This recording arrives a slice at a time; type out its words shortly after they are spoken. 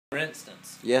For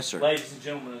instance, yes, sir. ladies and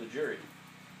gentlemen of the jury,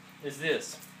 is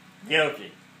this.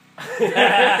 Guilty. I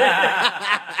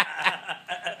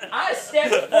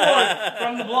stepped forth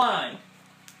from the blind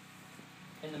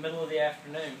in the middle of the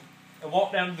afternoon and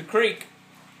walked down to the creek.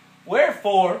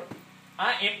 Wherefore,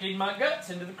 I emptied my guts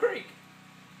into the creek.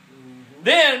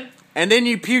 Then, And then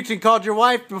you puked and called your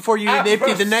wife before you I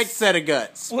emptied the next set of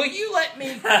guts. will you let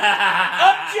me...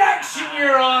 Objection,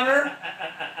 Your Honor!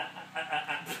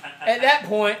 At that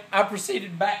point, I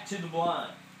proceeded back to the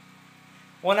blind.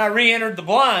 When I re-entered the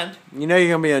blind, You know you're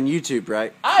going to be on YouTube,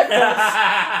 right? I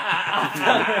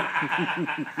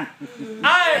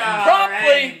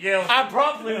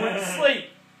promptly went to sleep.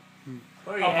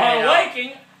 Pull your Upon hat off.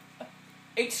 awaking,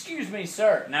 excuse me,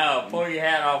 sir. No, pull your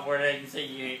hat off where they can see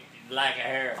you like a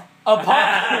hair.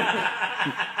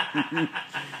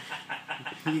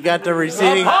 You got the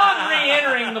receding... Upon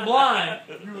re-entering the blind,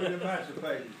 You were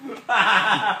emancipated.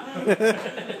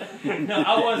 no,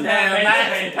 I wasn't The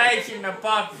emancipated, emancipation of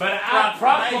but I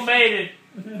proclamated.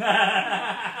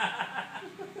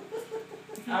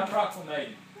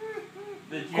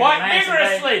 Quite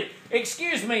vigorously.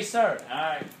 Excuse me, sir.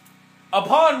 Alright.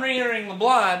 Upon re-entering the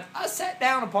blind, I sat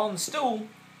down upon the stool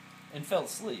and fell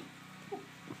asleep.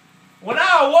 When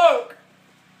I awoke,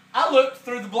 I looked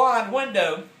through the blind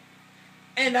window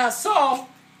and I saw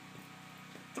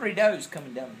 3 does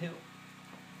coming down the hill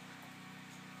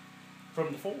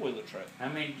from the four-wheeler truck. I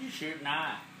mean, you shoot an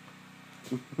eye.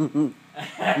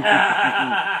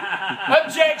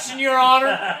 Objection, Your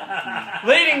Honor.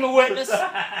 Leading the witness.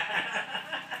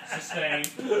 Sustained.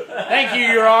 Thank you,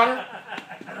 Your Honor.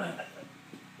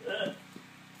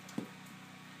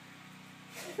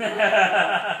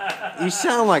 You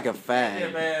sound like a You're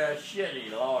fag. a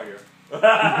shitty lawyer.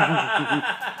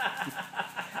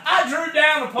 I drew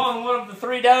down upon one of the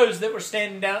 3 does that were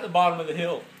standing down at the bottom of the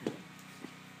hill.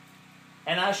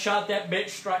 And I shot that bitch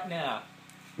straight now.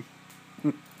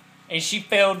 And she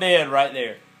fell dead right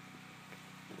there.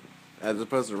 As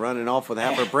opposed to running off with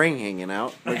half her brain hanging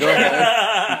out. But go ahead.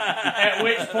 At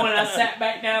which point I sat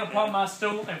back down upon my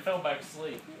stool and fell back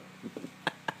asleep.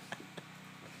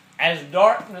 As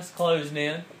darkness closed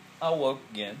in, I woke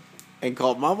again. And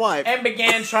called my wife. And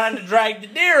began trying to drag the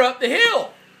deer up the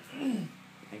hill. And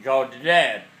called your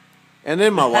dad. And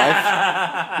then my wife.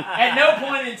 At no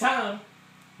point in time,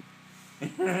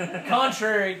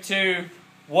 contrary to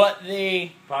what the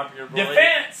Popular belief.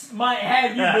 defense might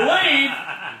have you believe,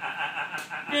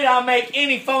 did I make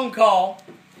any phone call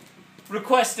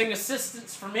requesting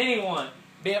assistance from anyone,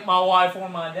 be it my wife or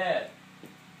my dad.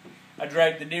 I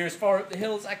dragged the deer as far up the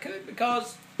hill as I could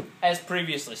because, as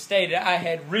previously stated, I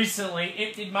had recently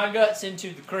emptied my guts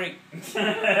into the creek.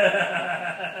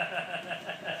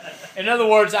 In other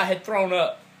words, I had thrown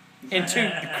up into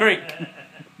the creek.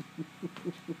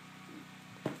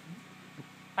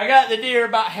 I got the deer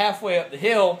about halfway up the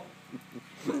hill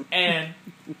and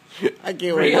I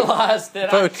can't wait. realized that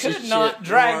I Poach this could not shit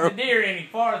drag tomorrow. the deer any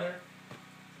farther,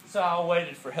 so I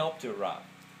waited for help to arrive.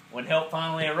 When help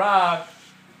finally arrived,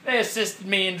 they assisted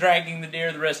me in dragging the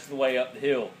deer the rest of the way up the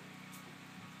hill.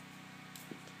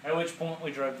 At which point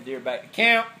we drove the deer back to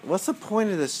camp. What's the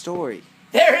point of the story?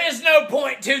 There is no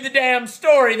point to the damn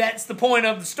story. That's the point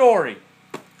of the story.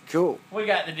 Cool. We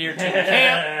got the deer to the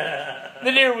camp.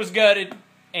 The deer was gutted,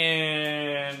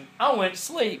 and I went to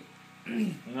sleep.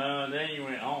 No, then you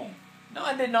went home. No,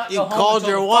 I did not You go home called until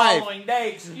your the wife. following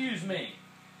day. Excuse me.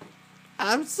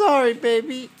 I'm sorry,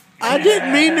 baby. I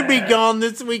didn't mean to be gone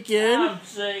this weekend. I'm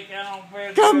sick. I don't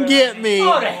feel Come good. get me.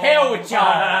 Go to hell with y'all. I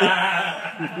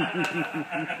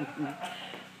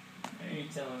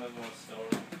ain't telling no more story.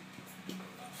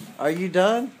 Are you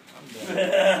done?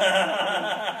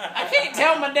 I can't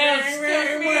tell my damn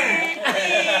story.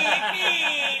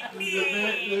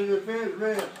 The defense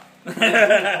rests.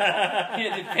 The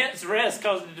defense rests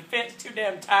because the defense too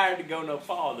damn tired to go no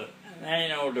farther. Ain't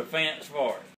no defense for it.